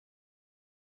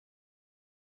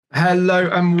Hello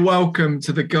and welcome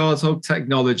to the Guardhog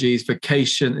Technologies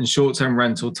Vacation and Short-Term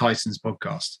Rental Titans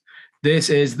podcast. This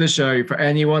is the show for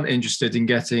anyone interested in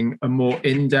getting a more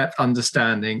in-depth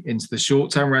understanding into the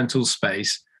short-term rental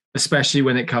space, especially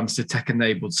when it comes to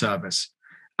tech-enabled service.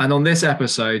 And on this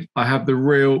episode, I have the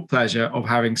real pleasure of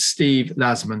having Steve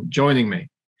Lasman joining me.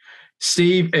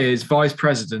 Steve is Vice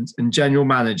President and General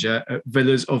Manager at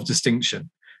Villas of Distinction,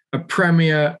 a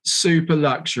premier, super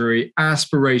luxury,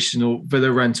 aspirational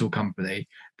villa rental company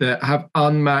that have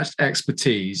unmatched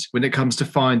expertise when it comes to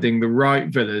finding the right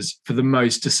villas for the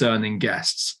most discerning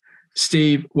guests.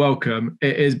 Steve, welcome.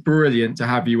 It is brilliant to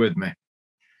have you with me.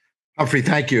 Humphrey,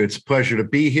 thank you. It's a pleasure to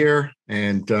be here,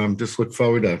 and just look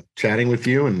forward to chatting with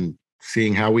you and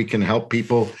seeing how we can help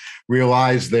people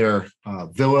realize their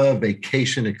villa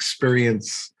vacation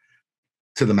experience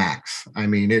to the max. I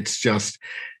mean, it's just,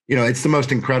 it's the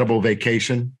most incredible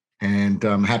vacation, and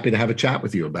I'm happy to have a chat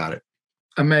with you about it.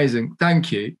 Amazing.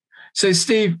 Thank you. So,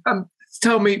 Steve,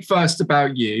 tell me first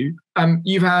about you.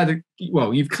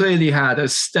 You've clearly had a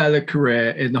stellar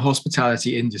career in the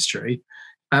hospitality industry,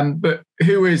 but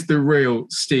who is the real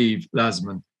Steve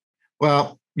Lasman?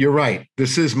 Well, you're right.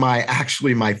 This is my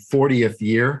 40th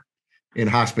year in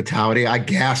hospitality. I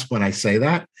gasp when I say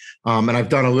that. And I've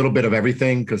done a little bit of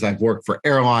everything because I've worked for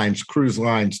airlines, cruise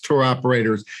lines, tour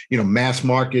operators, mass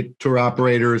market tour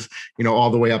operators, all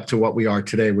the way up to what we are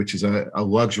today, which is a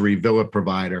luxury villa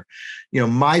provider.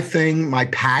 My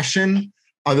passion,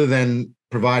 other than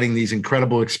providing these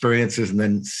incredible experiences and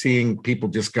then seeing people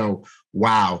just go,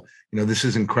 wow, this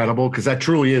is incredible, because that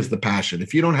truly is the passion.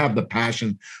 If you don't have the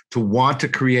passion to want to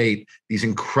create these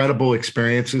incredible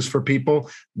experiences for people,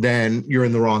 then you're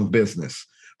in the wrong business.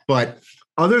 But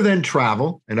other than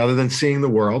travel and other than seeing the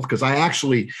world, because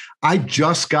I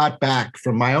just got back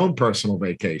from my own personal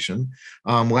vacation.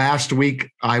 Last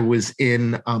week, I was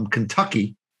in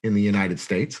Kentucky in the United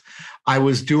States. I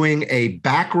was doing a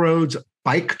backroads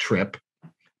bike trip,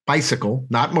 bicycle,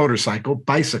 not motorcycle,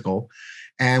 bicycle.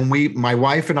 And my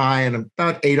wife and I and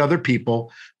about 8 other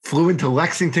people flew into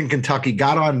Lexington, Kentucky,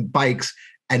 got on bikes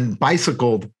and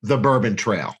bicycled the Bourbon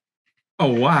Trail.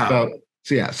 Oh, wow.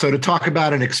 So to talk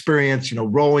about an experience,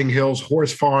 rolling hills,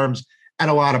 horse farms,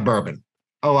 and a lot of bourbon.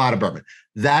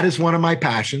 That is one of my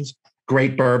passions,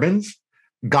 great bourbons.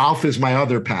 Golf is my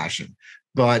other passion.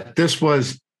 But this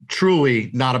was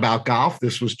truly not about golf.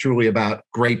 This was truly about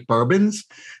great bourbons.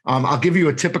 I'll give you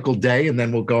a typical day and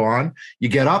then we'll go on. You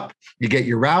get up, you get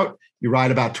your route, you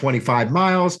ride about 25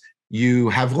 miles, you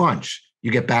have lunch,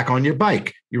 you get back on your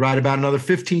bike, you ride about another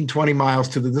 15, 20 miles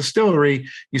to the distillery,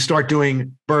 you start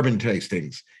doing bourbon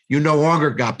tastings. You no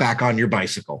longer got back on your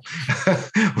bicycle.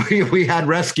 we had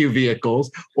rescue vehicles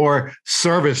or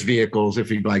service vehicles, if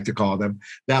you'd like to call them,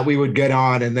 that we would get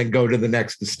on and then go to the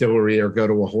next distillery or go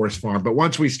to a horse farm. But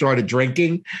once we started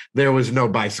drinking, there was no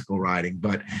bicycle riding.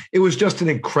 But it was just an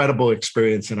incredible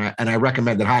experience, and I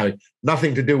recommend it highly.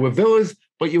 Nothing to do with villas,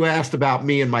 but you asked about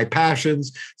me and my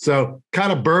passions. So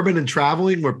kind of bourbon and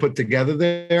traveling were put together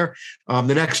there.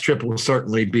 The next trip will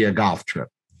certainly be a golf trip.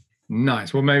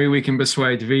 Nice. Well, maybe we can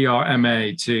persuade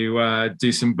VRMA to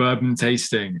do some bourbon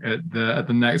tasting at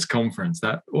the next conference.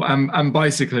 And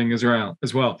bicycling as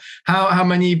well. How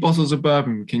many bottles of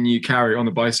bourbon can you carry on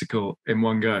a bicycle in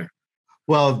one go?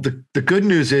 Well, the good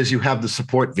news is you have the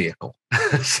support vehicle.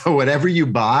 So whatever you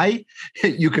buy,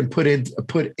 you can put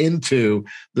into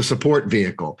the support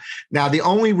vehicle. Now, the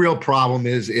only real problem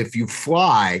is if you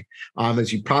fly,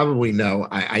 as you probably know,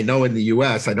 I know in the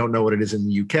US, I don't know what it is in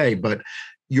the UK, but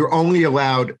you're only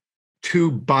allowed 2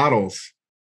 bottles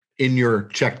in your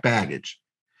checked baggage.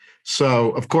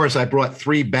 So, of course, I brought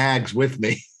 3 bags with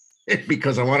me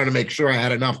because I wanted to make sure I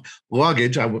had enough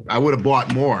luggage. I would have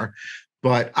bought more,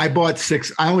 but I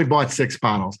only bought 6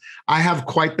 bottles. I have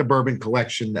quite the bourbon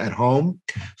collection at home,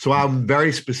 so I'm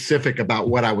very specific about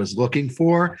what I was looking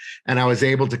for, and I was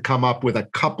able to come up with a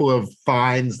couple of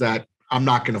finds that I'm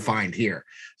not going to find here.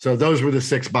 So those were the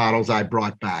 6 bottles I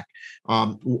brought back.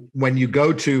 When you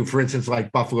go to, for instance,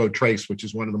 like Buffalo Trace, which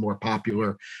is one of the more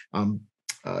popular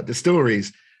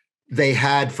distilleries, they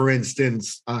had, for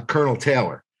instance, Colonel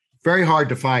Taylor. Very hard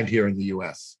to find here in the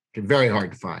U.S. Very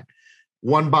hard to find.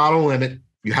 1 bottle limit.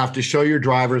 You have to show your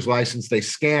driver's license. They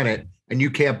scan it, and you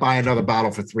can't buy another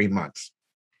bottle for 3 months.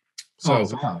 So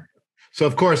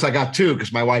of course, I got 2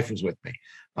 because my wife was with me,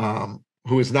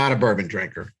 who is not a bourbon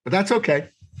drinker. But that's okay.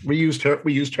 We used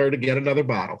her to get another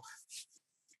bottle.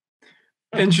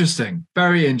 Interesting.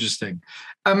 Very interesting.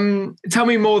 Tell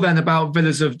me more then about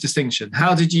Villas of Distinction.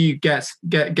 How did you get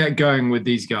going with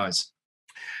these guys?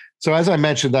 So as I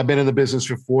mentioned, I've been in the business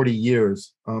for 40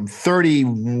 years.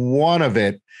 31 of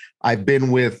it, I've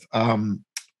been with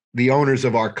the owners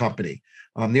of our company.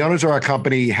 The owners of our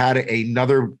company had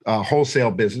another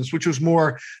wholesale business, which was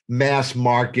more mass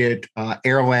market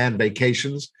airland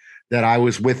vacations, that I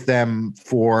was with them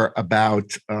for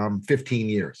about 15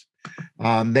 years.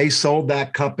 They sold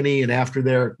that company, and after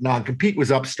their non-compete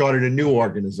was up, started a new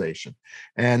organization.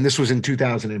 And this was in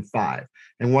 2005.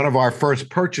 And one of our first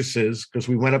purchases, because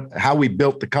we went up, how we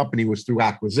built the company was through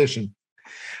acquisition.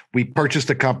 We purchased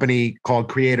a company called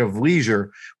Creative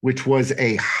Leisure, which was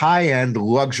a high-end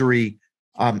luxury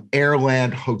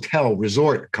airland hotel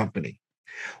resort company.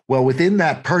 Well, within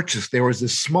that purchase, there was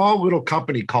this small little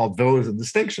company called Villas of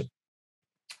Distinction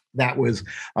that was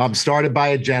started by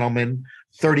a gentleman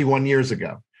 31 years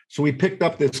ago. So we picked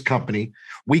up this company.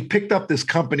 We picked up this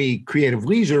company, Creative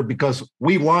Leisure, because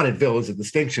we wanted Villas of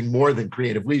Distinction more than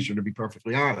Creative Leisure, to be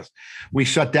perfectly honest. We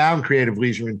shut down Creative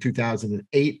Leisure in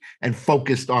 2008 and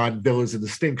focused on Villas of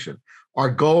Distinction. Our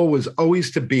goal was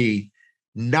always to be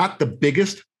not the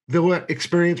biggest villa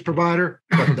experience provider,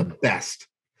 but the best.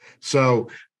 So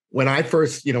when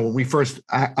we first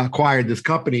acquired this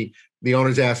company, the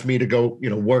owners asked me to go,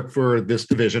 work for this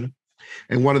division.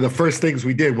 And one of the first things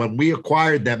we did when we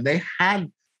acquired them, they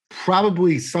had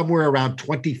probably somewhere around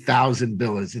 20,000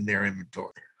 villas in their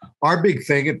inventory. Our big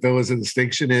thing at Villas of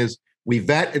Distinction is we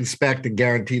vet, inspect, and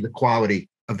guarantee the quality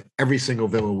of every single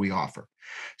villa we offer.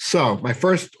 So my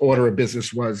first order of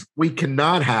business was we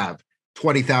cannot have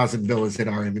 20,000 villas in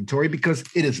our inventory because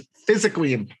it is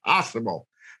physically impossible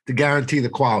to guarantee the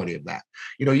quality of that.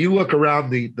 You look around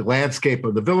the landscape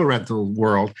of the villa rental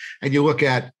world and you look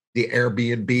at the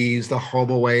Airbnbs, the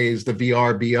HomeAways, the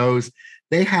VRBOs,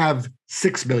 they have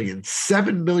 6 million,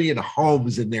 7 million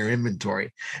homes in their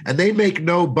inventory. And they make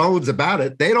no bones about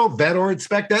it. They don't vet or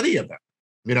inspect any of them.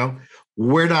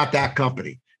 We're not that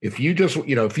company. If you just,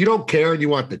 if you don't care and you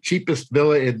want the cheapest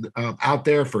villa out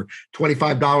there for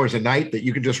 $25 a night that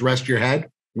you can just rest your head,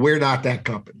 we're not that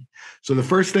company. So the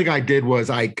first thing I did was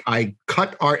I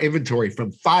cut our inventory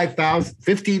from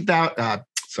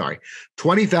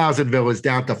 20,000 villas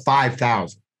down to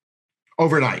 5,000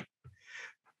 overnight.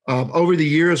 Over the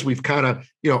years, we've kind of,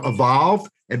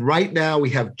 evolved. And right now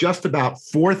we have just about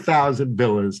 4,000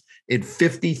 villas in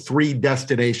 53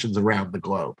 destinations around the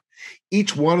globe.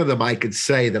 Each one of them, I can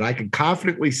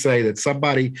confidently say that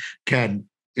somebody can,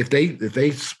 if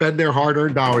they spend their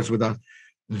hard-earned dollars with us,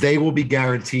 they will be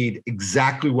guaranteed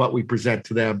exactly what we present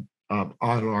to them on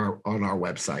our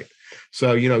website.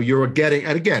 So, you're getting,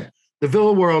 and again, the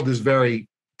villa world is very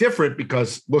different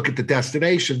because look at the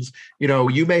destinations.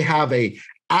 You may have a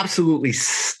absolutely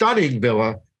stunning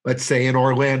villa, let's say in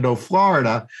Orlando,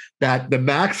 Florida, that the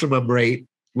maximum rate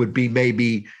would be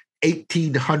maybe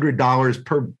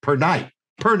 $1,800 per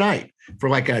night for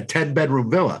like a 10-bedroom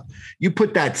villa. You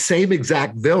put that same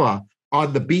exact villa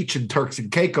on the beach in Turks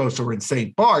and Caicos or in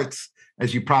St. Bart's,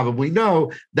 as you probably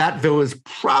know, that villa is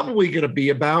probably going to be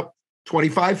about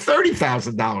 $25,000,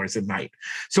 $30,000 a night.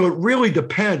 So it really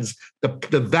depends.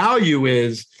 The value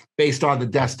is based on the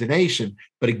destination.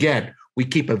 But again, we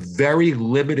keep a very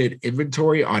limited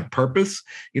inventory on purpose.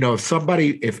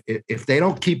 If they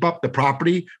don't keep up the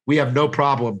property, we have no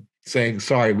problem saying,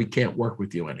 sorry, we can't work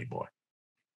with you anymore.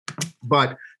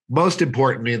 But most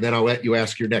importantly, and then I'll let you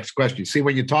ask your next question. See,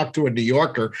 when you talk to a New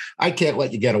Yorker, I can't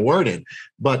let you get a word in.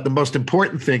 But the most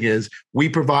important thing is we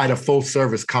provide a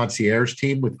full-service concierge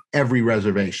team with every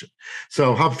reservation.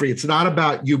 So, Humphrey, it's not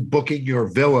about you booking your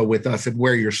villa with us and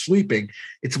where you're sleeping.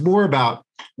 It's more about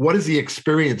what is the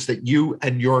experience that you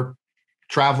and your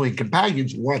traveling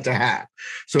companions want to have.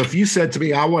 So if you said to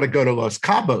me, I want to go to Los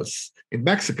Cabos in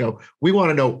Mexico, we want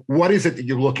to know what is it that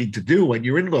you're looking to do when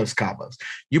you're in Los Cabos.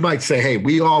 You might say, hey,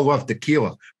 we all love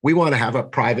tequila. We want to have a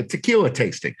private tequila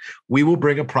tasting. We will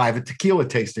bring a private tequila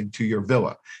tasting to your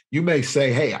villa. You may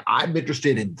say, hey, I'm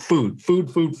interested in food.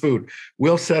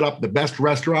 We'll set up the best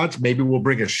restaurants. Maybe we'll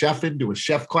bring a chef into a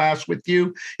chef class with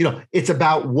you. It's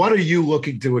about what are you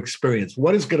looking to experience?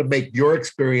 What is going to make your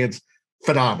experience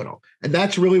phenomenal? And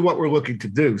that's really what we're looking to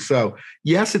do. So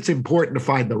yes, it's important to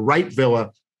find the right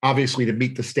villa, obviously to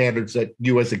meet the standards that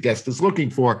you as a guest is looking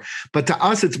for. But to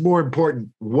us, it's more important,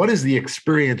 what is the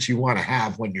experience you want to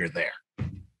have when you're there?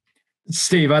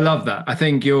 Steve, I love that. I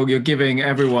think you're giving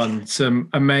everyone some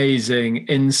amazing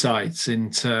insights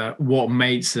into what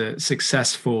makes a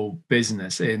successful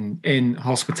business in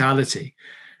hospitality.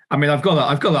 I mean, I've got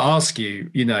to ask you,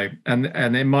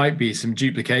 and it might be some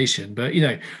duplication, but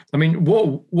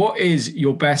what is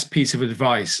your best piece of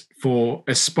advice for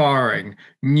aspiring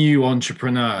new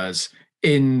entrepreneurs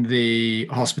in the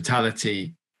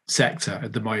hospitality sector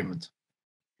at the moment?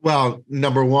 Well,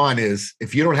 number one is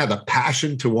if you don't have the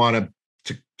passion to want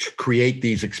to create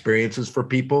these experiences for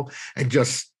people and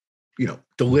just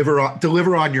deliver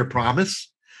on your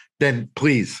promise, then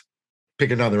please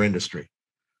pick another industry.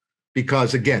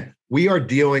 Because again,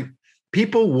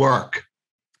 people work,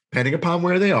 depending upon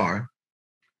where they are,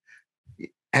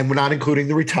 and we're not including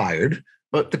the retired,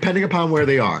 but depending upon where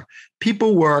they are,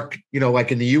 people work,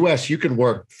 like in the US, you can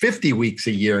work 50 weeks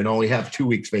a year and only have 2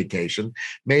 weeks vacation.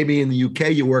 Maybe in the UK,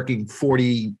 you're working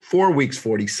 44 weeks,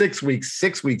 46 weeks,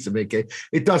 6 weeks of vacation.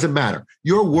 It doesn't matter.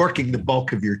 You're working the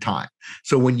bulk of your time.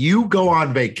 So when you go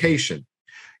on vacation,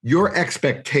 your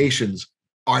expectations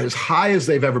are as high as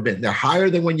they've ever been. They're higher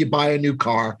than when you buy a new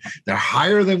car. They're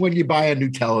higher than when you buy a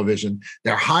new television.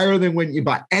 They're higher than when you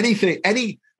buy anything,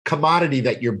 any commodity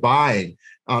that you're buying.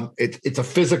 It's a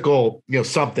physical,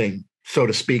 something, so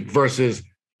to speak, versus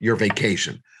your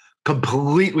vacation.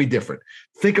 Completely different.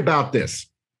 Think about this.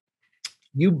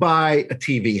 You buy a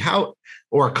TV,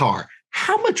 or a car.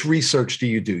 How much research do?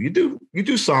 You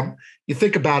do some. You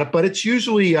think about it, but it's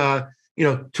usually 2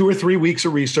 or 3 weeks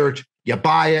of research. You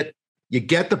buy it, you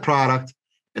get the product,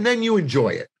 and then you enjoy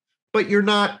it. But you're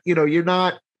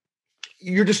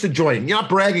just enjoying. You're not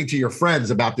bragging to your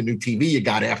friends about the new TV you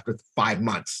got after 5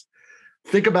 months.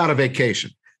 Think about a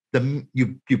vacation.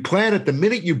 You plan it the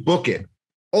minute you book it.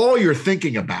 All you're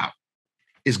thinking about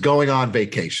is going on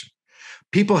vacation.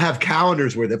 People have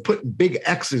calendars where they're putting big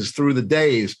X's through the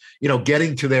days,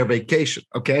 getting to their vacation.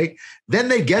 Okay. Then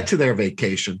they get to their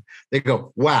vacation. They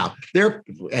go, wow.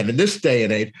 And in this day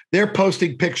and age, they're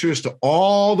posting pictures to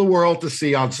all the world to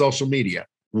see on social media.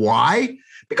 Why?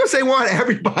 Because they want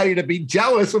everybody to be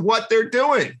jealous of what they're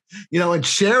doing, and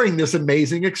sharing this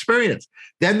amazing experience.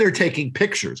 Then they're taking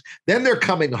pictures. Then they're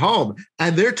coming home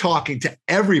and they're talking to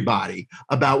everybody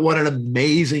about what an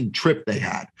amazing trip they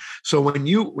had. So when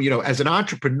as an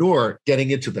entrepreneur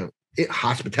getting into the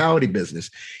hospitality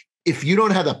business, if you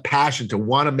don't have the passion to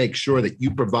want to make sure that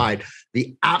you provide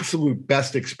the absolute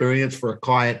best experience for a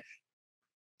client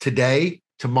today,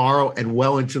 tomorrow, and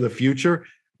well into the future,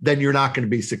 then you're not going to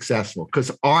be successful,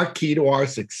 because our key to our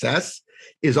success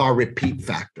is our repeat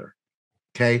factor.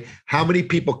 Okay. How many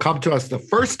people come to us the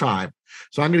first time?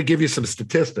 So I'm going to give you some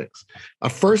statistics. A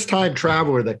first-time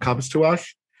traveler that comes to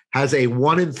us has a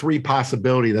 1 in 3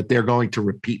 possibility that they're going to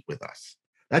repeat with us.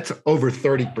 That's over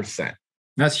 30%.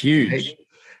 That's huge. Okay?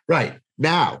 Right.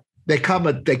 Now they come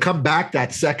back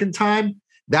that second time,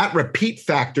 that repeat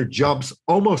factor jumps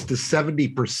almost to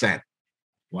 70%.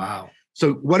 Wow.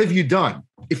 So what have you done?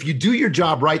 If you do your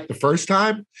job right the first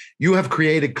time, you have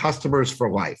created customers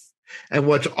for life. And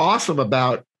what's awesome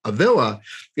about Avila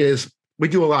is we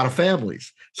do a lot of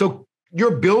families. So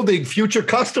you're building future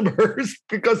customers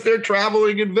because they're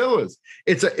traveling in villas.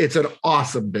 It's an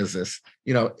awesome business,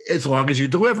 as long as you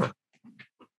deliver.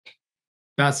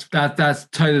 That's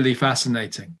totally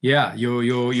fascinating. Yeah,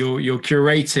 you're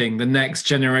curating the next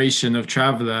generation of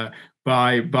traveler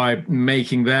by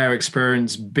making their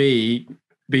experience be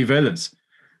villas.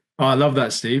 Oh, I love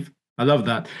that, Steve. I love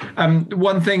that.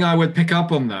 One thing I would pick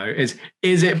up on though is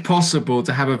it possible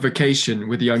to have a vacation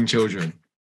with young children?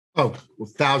 Oh,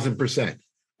 1,000%.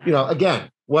 Again,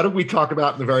 what did we talk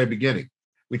about in the very beginning?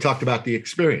 We talked about the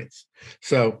experience.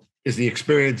 So is the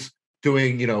experience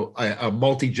doing, a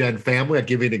multi-gen family? I'll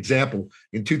give you an example.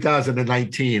 In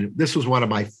 2019, this was one of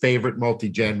my favorite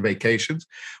multi-gen vacations.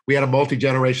 We had a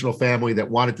multi-generational family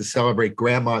that wanted to celebrate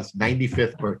grandma's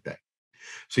 95th birthday.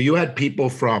 So you had people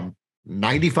from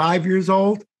 95 years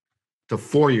old to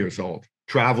 4 years old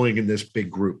traveling in this big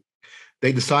group.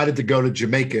 They decided to go to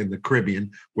Jamaica in the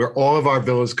Caribbean, where all of our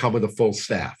villas come with a full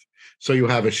staff. So you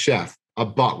have a chef, a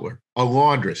butler, a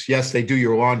laundress. Yes, they do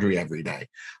your laundry every day.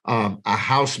 A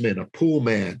houseman, a pool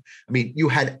man. I mean, you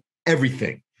had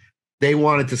everything. They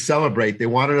wanted to celebrate. They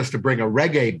wanted us to bring a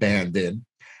reggae band in,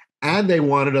 and they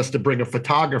wanted us to bring a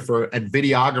photographer and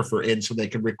videographer in so they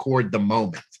could record the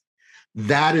moment.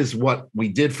 That is what we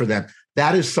did for them.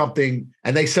 That is something,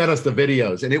 and they sent us the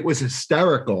videos, and it was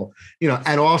hysterical,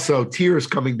 and also tears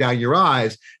coming down your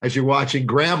eyes as you're watching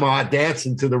grandma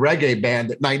dancing to the reggae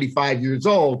band at 95 years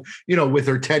old, with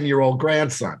her 10-year-old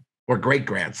grandson or great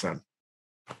grandson.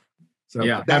 So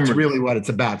yeah, that's really what it's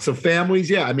about. So families,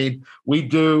 yeah, I mean, we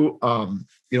do,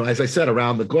 as I said,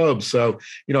 around the globe. So,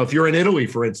 if you're in Italy,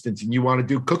 for instance, and you want to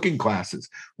do cooking classes,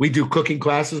 we do cooking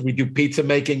classes. We do pizza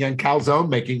making and calzone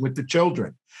making with the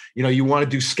children. You want to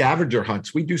do scavenger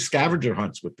hunts. We do scavenger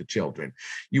hunts with the children.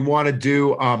 You want to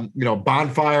do,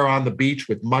 bonfire on the beach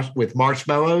with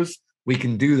marshmallows. We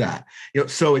can do that.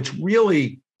 So it's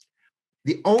really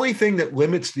the only thing that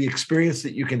limits the experience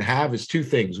that you can have is two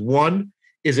things. One,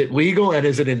 is it legal, and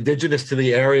is it indigenous to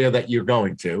the area that you're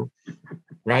going to,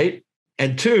 right?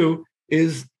 And two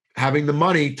is having the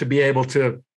money to be able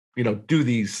to, do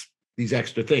these these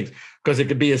extra things, because it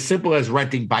could be as simple as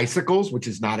renting bicycles, which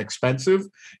is not expensive,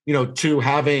 to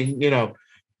having,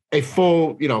 a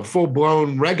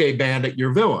full-blown reggae band at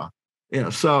your villa.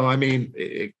 So I mean,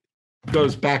 it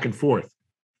goes back and forth.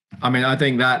 I mean, I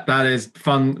think that is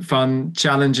fun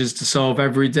challenges to solve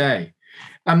every day.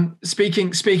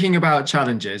 Speaking about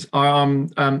challenges,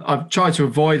 I've tried to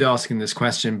avoid asking this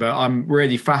question, but I'm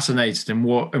really fascinated in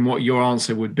what your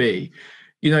answer would be.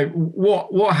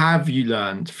 What have you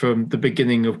learned from the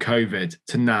beginning of COVID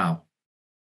to now?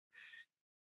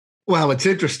 Well, it's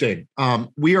interesting.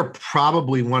 We are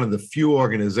probably one of the few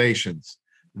organizations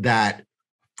that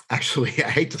actually, I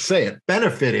hate to say it,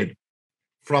 benefited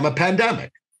from a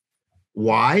pandemic.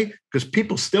 Why? Because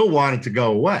people still wanted to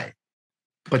go away,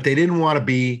 but they didn't want to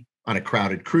be on a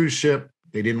crowded cruise ship.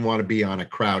 They didn't want to be in a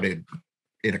crowded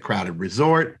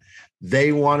resort.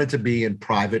 They wanted to be in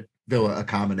private villa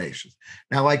accommodations.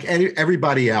 Now, like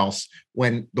everybody else,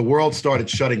 when the world started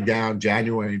shutting down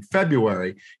January and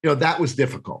February, that was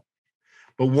difficult.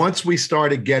 But once we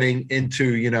started getting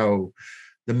into,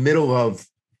 the middle of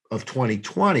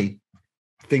 2020,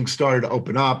 things started to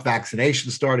open up,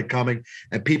 vaccinations started coming,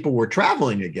 and people were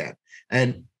traveling again.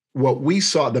 And what we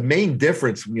saw, the main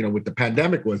difference, with the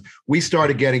pandemic was we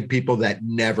started getting people that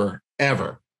never,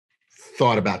 ever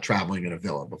thought about traveling in a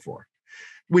villa before,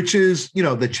 which is,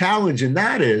 the challenge in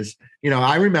that is,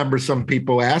 I remember some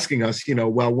people asking us,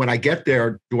 well, when I get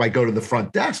there, do I go to the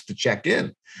front desk to check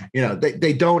in?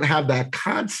 They don't have that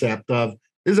concept of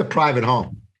this is a private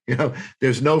home.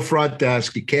 There's no front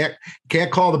desk. You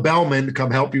can't call the bellman to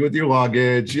come help you with your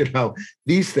luggage,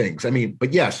 these things. I mean,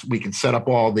 but yes, we can set up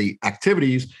all the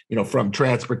activities, from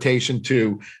transportation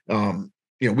to,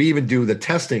 we even do the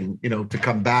testing, to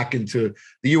come back into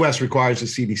the US requires the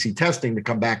CDC testing to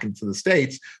come back into the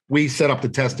States. We set up the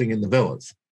testing in the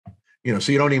villas,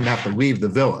 so you don't even have to leave the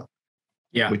villa,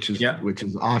 which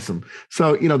is awesome.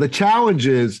 So, the challenge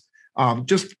is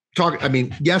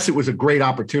yes, it was a great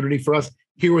opportunity for us.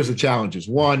 Here was the challenges.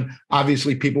 One,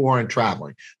 obviously people weren't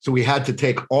traveling. So we had to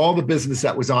take all the business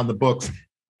that was on the books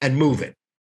and move it.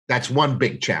 That's one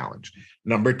big challenge.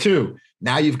 Number two,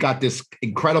 now you've got this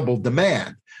incredible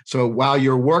demand. So while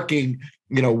you're working,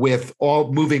 with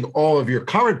moving all of your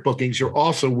current bookings, you're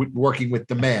also working with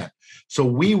demand. So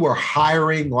we were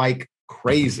hiring like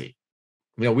crazy.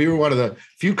 We were one of the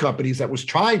few companies that was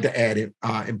trying to add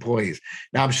employees.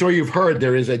 Now, I'm sure you've heard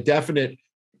there is a definite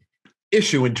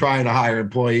issue in trying to hire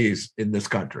employees in this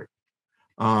country.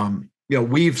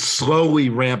 We've slowly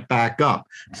ramped back up.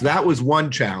 So that was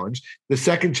one challenge. The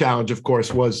second challenge, of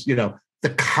course, was, the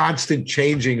constant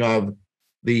changing of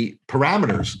the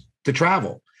parameters to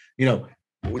travel.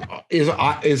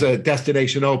 Is a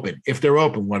destination open? If they're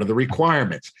open, what are the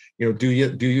requirements? Do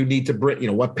you need to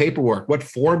bring, what paperwork, what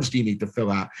forms do you need to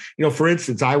fill out? For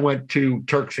instance, I went to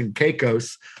Turks and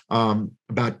Caicos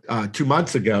about 2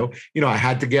 months ago. I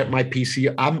had to get my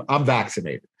PCR. I'm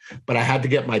vaccinated, but I had to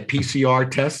get my PCR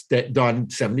test done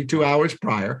 72 hours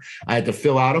prior. I had to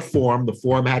fill out a form. The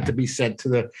form had to be sent to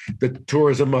the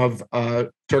tourism of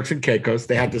Turks and Caicos.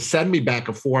 They had to send me back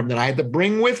a form that I had to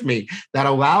bring with me that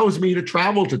allows me to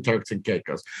travel to Turks and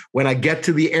Caicos. When I get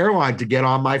to the airline to get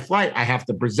on my flight, I have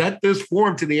to present this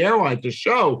form to the airline to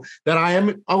show that I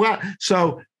am allowed.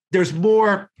 So there's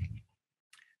more,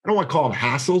 I don't want to call them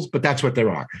hassles, but that's what there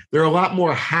are. There are a lot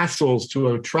more hassles to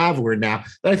a traveler now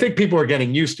that I think people are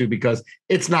getting used to because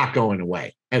it's not going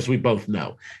away, as we both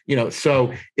know.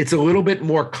 So it's a little bit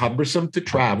more cumbersome to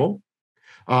travel.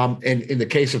 And in the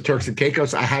case of Turks and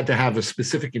Caicos, I had to have a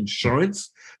specific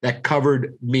insurance that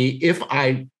covered me if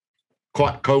I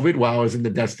caught COVID while I was in the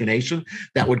destination,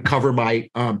 that would cover my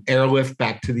airlift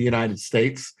back to the United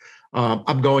States.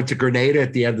 I'm going to Grenada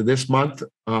at the end of this month.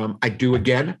 I do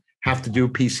again have to do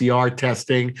PCR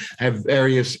testing, have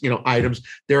various, items.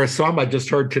 There are some, I just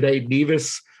heard today,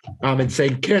 Nevis and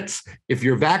St. Kitts, if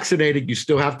you're vaccinated, you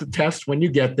still have to test when you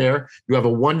get there. You have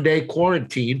a 1-day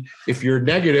quarantine. If you're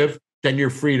negative, then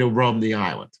you're free to roam the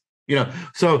island.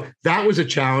 So that was a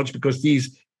challenge because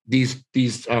these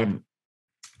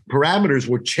parameters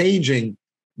were changing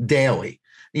daily.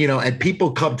 And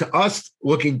people come to us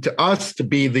looking to us to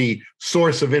be the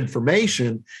source of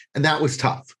information, and that was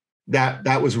tough.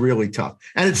 That was really tough,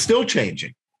 and it's still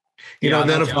changing. And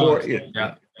then of course,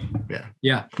 yeah.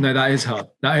 No, that is hard.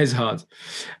 That is hard.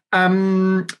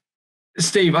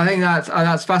 Steve, I think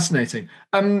that's fascinating.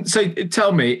 So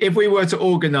tell me, if we were to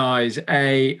organise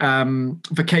a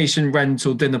vacation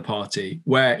rental dinner party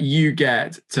where you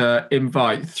get to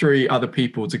invite 3 other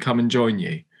people to come and join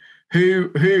you,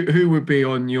 who would be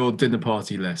on your dinner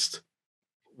party list?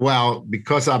 Well,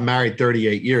 because I'm married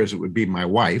 38 years, it would be my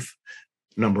wife,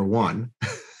 number one.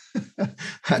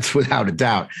 That's without a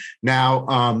doubt.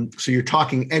 Now, so you're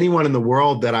talking anyone in the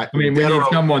world that I mean, we need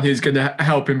someone who's going to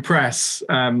help impress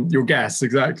your guests.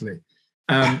 Exactly.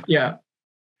 Yeah.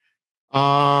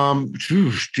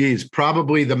 Geez,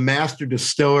 probably the master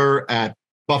distiller at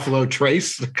Buffalo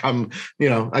Trace.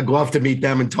 I'd love to meet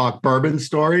them and talk bourbon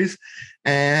stories.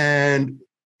 And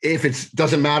if it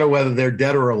doesn't matter whether they're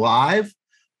dead or alive,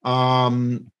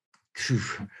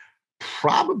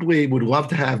 probably would love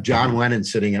to have John Lennon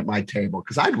sitting at my table,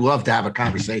 because I'd love to have a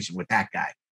conversation with that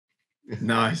guy.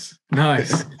 Nice. I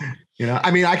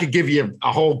could give you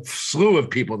a whole slew of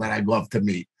people that I'd love to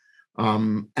meet.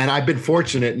 And I've been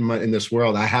fortunate in this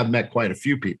world. I have met quite a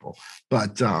few people,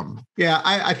 but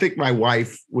I think my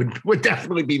wife would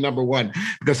definitely be number one,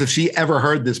 because if she ever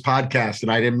heard this podcast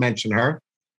and I didn't mention her,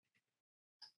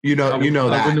 that. I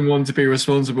wouldn't want to be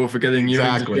responsible for getting you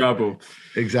into trouble.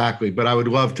 Exactly. But I would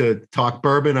love to talk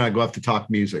bourbon, and I'd love to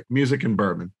talk music and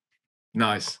bourbon.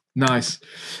 Nice.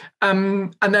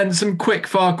 And then some quick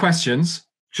fire questions.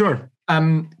 Sure.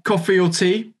 Coffee or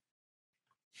tea?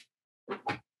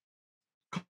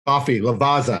 Coffee,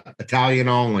 Lavazza, Italian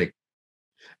only.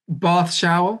 Bath,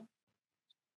 shower?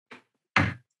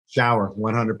 Shower,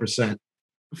 100%.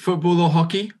 Football or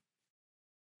hockey?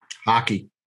 Hockey.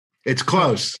 It's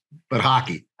close, but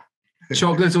hockey.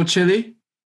 Chocolate or chili?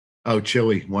 Oh,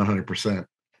 chili, 100%.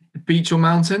 Beach or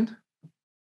mountain?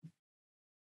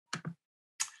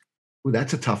 Ooh,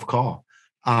 that's a tough call.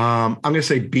 I'm going to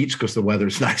say beach because the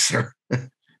weather's nicer.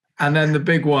 And then the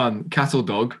big one, cat or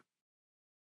dog?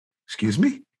 Excuse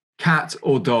me? Cat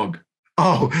or dog?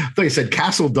 Oh, I thought you said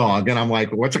castle dog. And I'm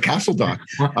like, what's a castle dog?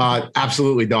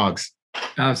 Absolutely dogs.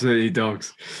 Absolutely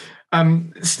dogs.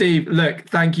 Steve, look,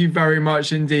 thank you very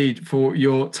much indeed for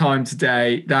your time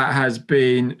today. That has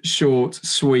been short,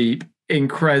 sweet,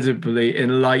 incredibly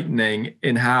enlightening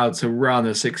in how to run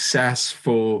a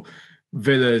successful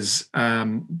villas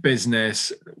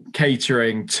business,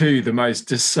 catering to the most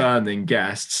discerning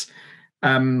guests.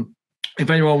 If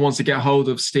anyone wants to get hold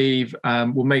of Steve,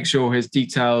 we'll make sure his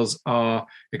details are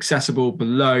accessible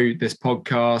below this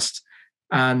podcast.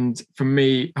 And from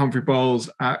me, Humphrey Bowles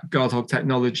at Guardhog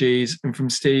Technologies, and from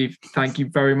Steve, thank you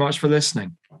very much for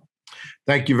listening.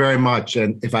 Thank you very much.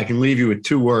 And if I can leave you with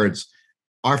 2 words,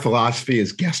 our philosophy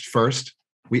is guest first.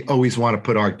 We always want to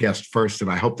put our guest first,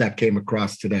 and I hope that came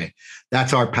across today.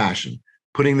 That's our passion,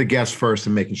 putting the guest first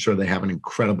and making sure they have an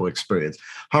incredible experience.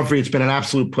 Humphrey, it's been an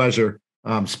absolute pleasure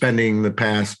spending the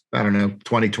past,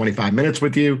 20, 25 minutes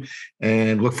with you,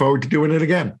 and look forward to doing it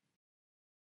again.